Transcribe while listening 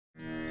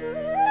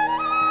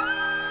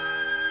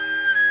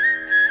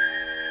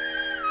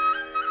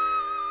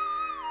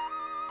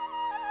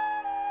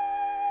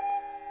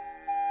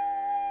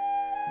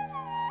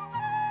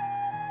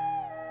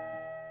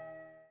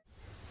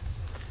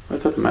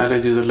thought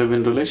marriage is a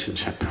live-in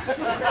relationship.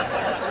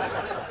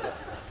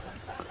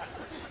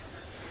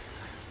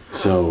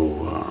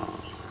 So,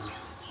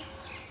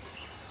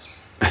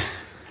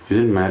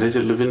 isn't marriage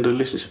a live-in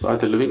relationship? Are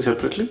they living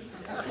separately?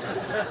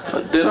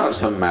 There are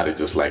some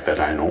marriages like that,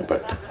 I know,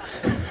 but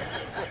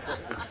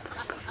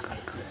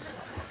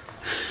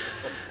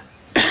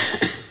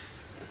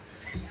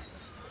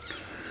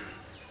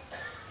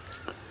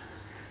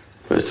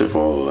first of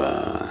all,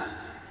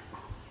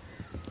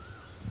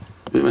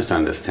 we must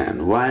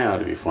understand why are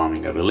we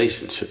forming a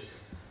relationship.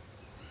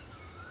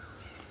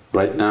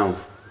 Right now,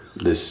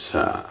 this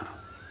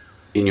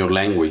in your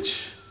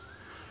language,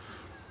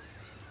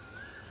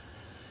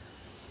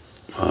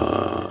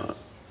 the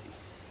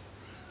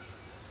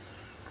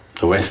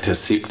West has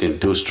seeped in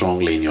too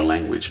strongly in your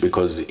language,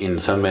 because in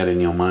somewhere in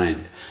your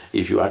mind,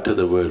 if you utter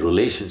the word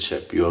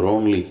relationship, you're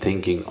only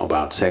thinking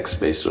about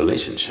sex-based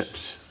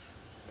relationships.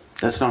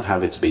 That's not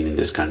how it's been in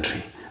this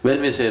country.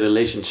 When we say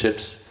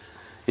relationships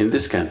in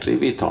this country,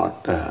 we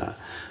thought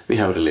we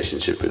have a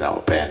relationship with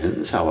our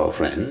parents, our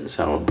friends,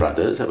 our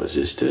brothers, our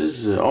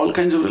sisters, all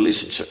kinds of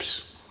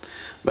relationships.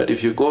 But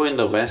if you go in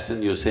the West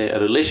and you say a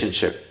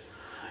relationship,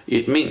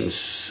 it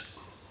means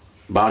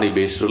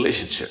body-based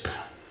relationship.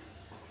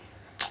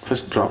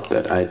 First drop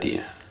that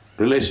idea.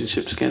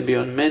 Relationships can be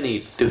on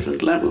many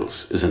different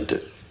levels, isn't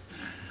it?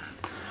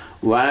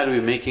 Why are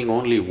we making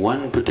only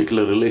one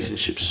particular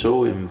relationship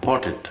so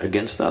important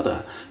against the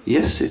other?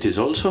 Yes, it is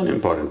also an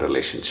important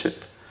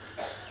relationship,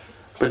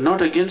 but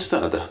not against the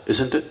other,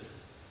 isn't it?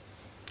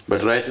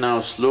 But right now,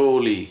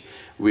 slowly,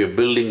 we are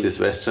building this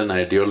Western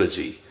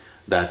ideology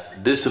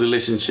that this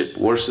relationship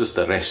versus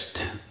the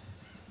rest.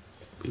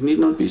 It need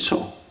not be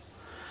so.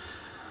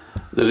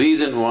 The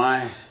reason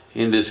why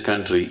in this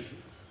country,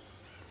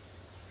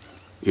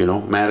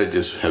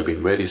 marriages have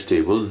been very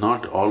stable,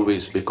 not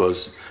always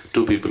because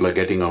two people are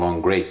getting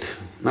along great,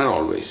 not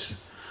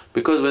always.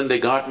 Because when they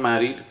got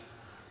married,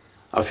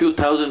 a few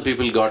thousand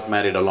people got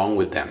married along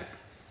with them.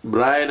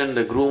 Bride and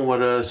the groom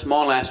were a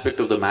small aspect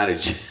of the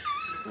marriage.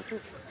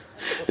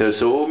 There are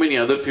so many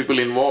other people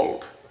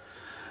involved.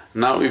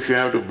 Now if you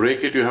have to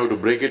break it, you have to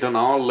break it on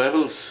all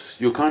levels,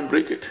 you can't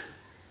break it.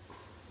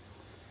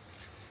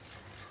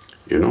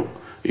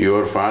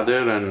 Your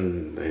father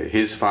and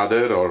his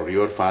father or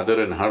your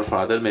father and her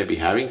father may be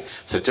having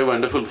such a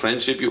wonderful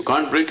friendship, you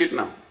can't break it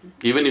now.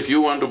 Even if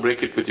you want to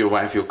break it with your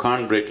wife, you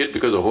can't break it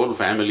because the whole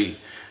family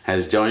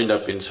has joined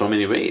up in so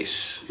many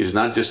ways. It's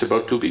not just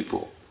about two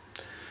people.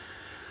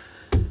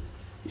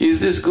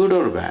 Is this good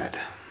or bad?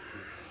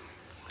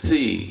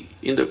 See,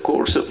 in the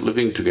course of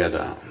living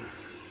together,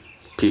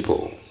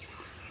 people,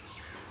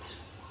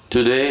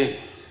 today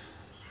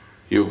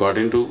you got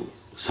into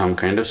some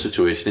kind of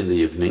situation in the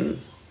evening,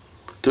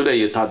 today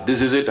you thought,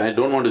 this is it, I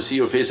don't want to see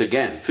your face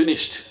again,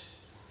 finished.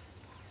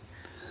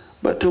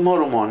 But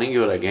tomorrow morning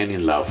you're again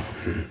in love.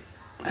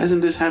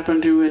 Hasn't this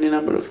happened to you any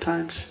number of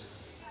times?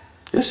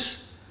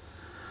 Yes?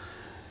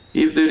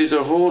 If there is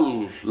a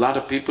whole lot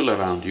of people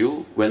around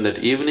you, when that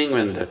evening,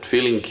 when that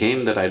feeling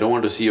came that I don't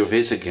want to see your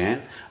face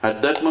again,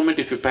 at that moment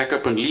if you pack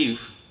up and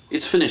leave,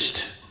 it's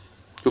finished.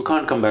 You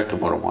can't come back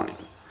tomorrow morning.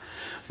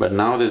 But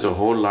now there's a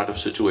whole lot of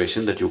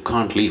situation that you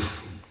can't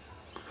leave.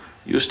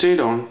 You stayed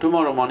on,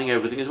 tomorrow morning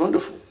everything is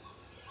wonderful.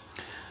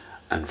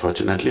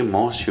 Unfortunately,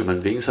 most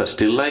human beings are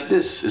still like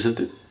this, isn't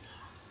it?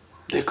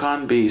 They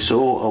can't be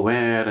so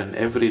aware and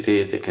every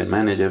day they can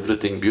manage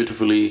everything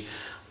beautifully.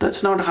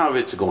 That's not how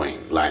it's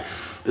going,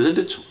 life, isn't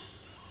it so?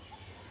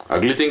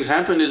 Ugly things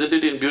happen, isn't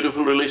it, in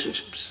beautiful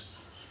relationships?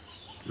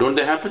 Don't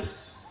they happen?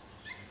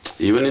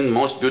 Even in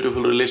most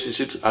beautiful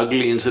relationships,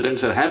 ugly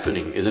incidents are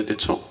happening, isn't it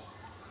so?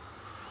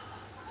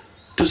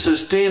 To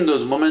sustain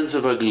those moments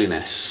of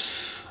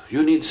ugliness,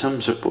 you need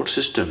some support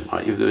system.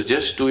 If there's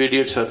just two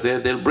idiots are there,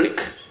 they'll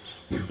break.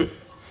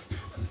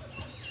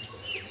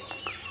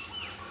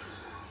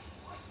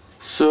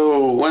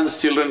 So,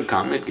 once children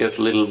come, it gets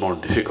a little more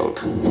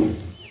difficult.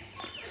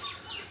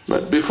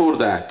 But before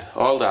that,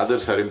 all the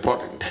others are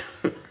important.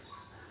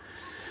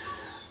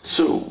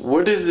 So,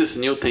 what is this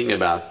new thing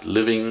about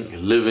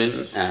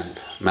live-in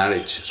and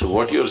marriage? So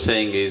what you're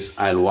saying is,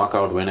 I'll walk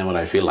out whenever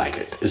I feel like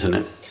it, isn't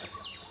it?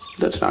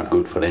 That's not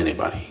good for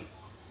anybody.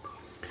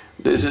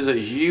 This is a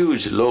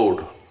huge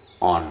load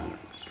on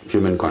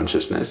human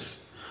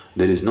consciousness.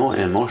 There is no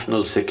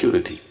emotional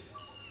security.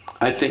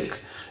 I think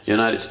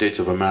United States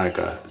of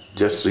America,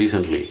 just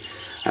recently,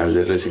 I was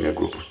addressing a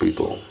group of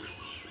people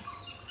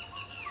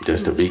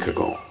just a week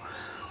ago,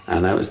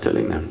 and I was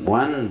telling them,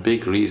 one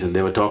big reason,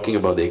 they were talking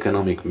about the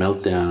economic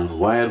meltdown,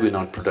 why are we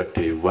not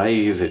productive, why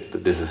is it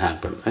that this has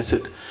happened? I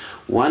said,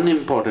 one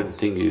important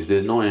thing is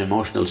there's no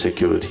emotional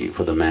security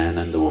for the man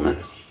and the woman.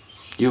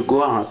 You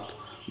go out,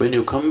 when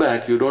you come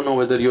back, you don't know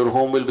whether your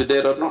home will be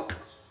there or not.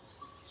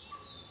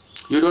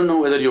 You don't know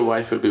whether your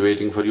wife will be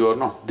waiting for you or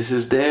not. This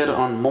is there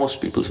on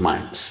most people's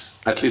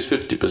minds, at least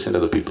 50%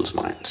 of the people's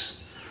minds.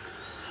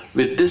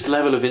 With this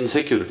level of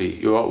insecurity,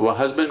 your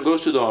husband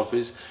goes to the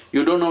office,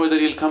 you don't know whether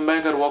he'll come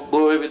back or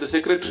go away with the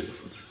secretary.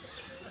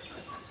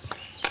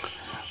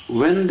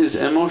 When this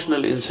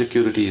emotional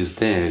insecurity is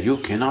there, you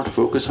cannot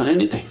focus on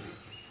anything.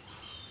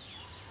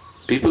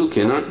 People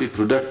cannot be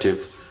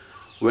productive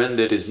when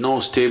there is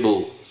no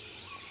stable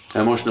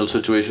emotional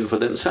situation for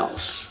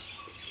themselves.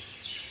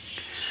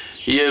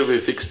 Here we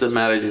fix the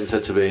marriage in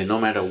such a way,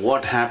 no matter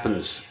what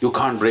happens, you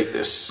can't break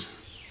this.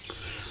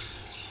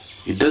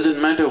 It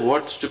doesn't matter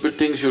what stupid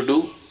things you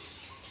do,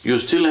 you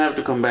still have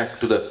to come back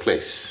to that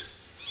place.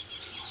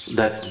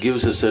 That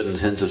gives a certain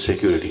sense of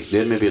security.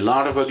 There may be a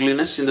lot of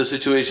ugliness in the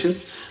situation,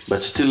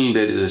 but still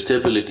there is a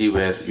stability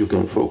where you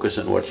can focus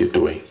on what you're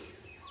doing.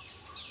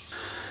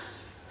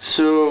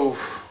 So,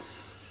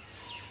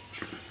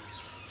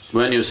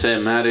 when you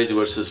say marriage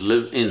versus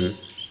live in,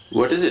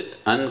 what is it?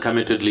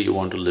 Uncommittedly you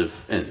want to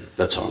live in,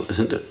 that's all,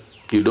 isn't it?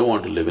 You don't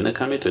want to live in a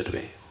committed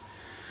way.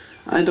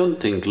 I don't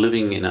think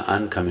living in an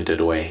uncommitted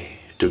way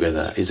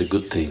together is a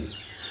good thing,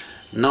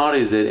 nor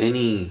is there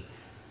any…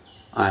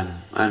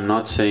 I'm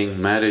not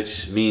saying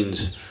marriage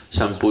means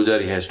some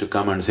pujari has to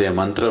come and say a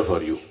mantra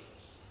for you,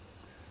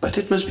 but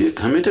it must be a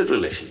committed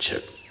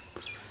relationship.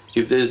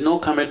 If there is no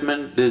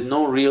commitment, there is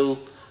no real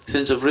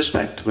sense of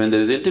respect. When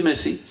there is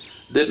intimacy,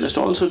 there must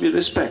also be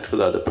respect for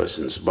the other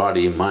person's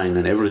body, mind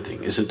and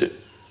everything, isn't it?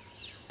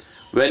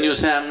 When you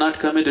say, I'm not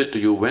committed to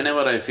you,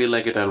 whenever I feel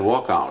like it, I'll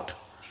walk out,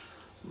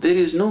 there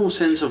is no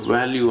sense of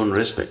value and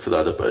respect for the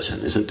other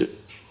person, isn't it?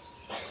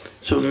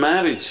 So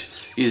marriage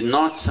is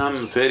not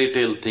some fairy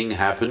tale thing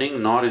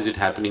happening, nor is it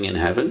happening in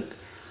heaven.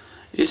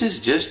 It is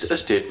just a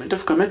statement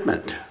of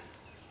commitment,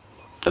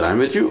 that I'm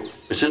with you,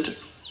 isn't it?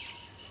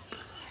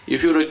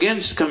 If you're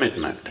against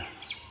commitment,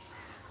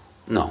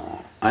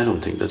 no, I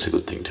don't think that's a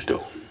good thing to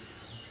do.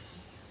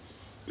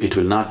 It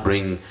will not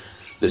bring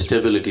the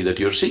stability that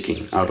you're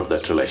seeking out of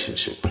that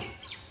relationship.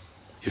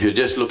 If you're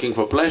just looking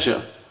for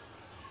pleasure,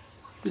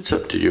 it's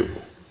up to you.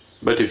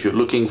 But if you're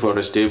looking for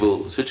a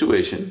stable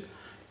situation,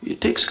 it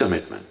takes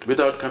commitment.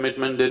 Without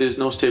commitment, there is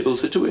no stable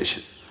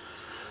situation.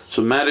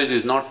 So marriage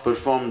is not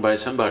performed by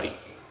somebody.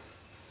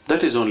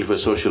 That is only for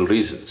social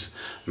reasons.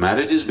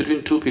 Marriage is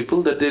between two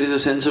people that there is a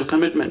sense of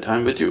commitment,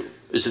 I'm with you,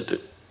 isn't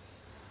it?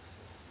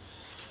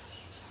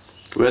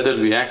 Whether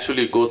we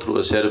actually go through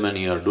a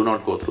ceremony or do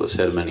not go through a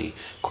ceremony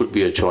could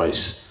be a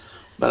choice,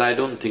 but I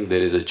don't think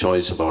there is a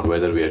choice about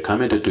whether we are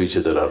committed to each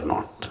other or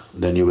not.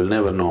 Then you will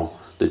never know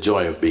the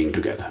joy of being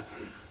together.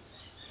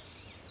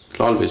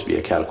 It'll always be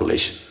a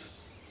calculation,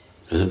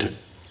 isn't it?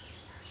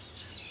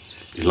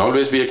 It'll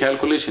always be a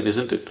calculation,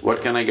 isn't it?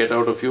 What can I get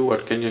out of you,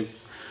 what can you…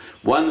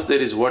 Once there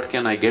is what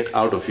can I get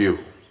out of you,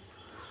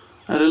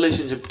 a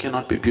relationship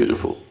cannot be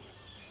beautiful.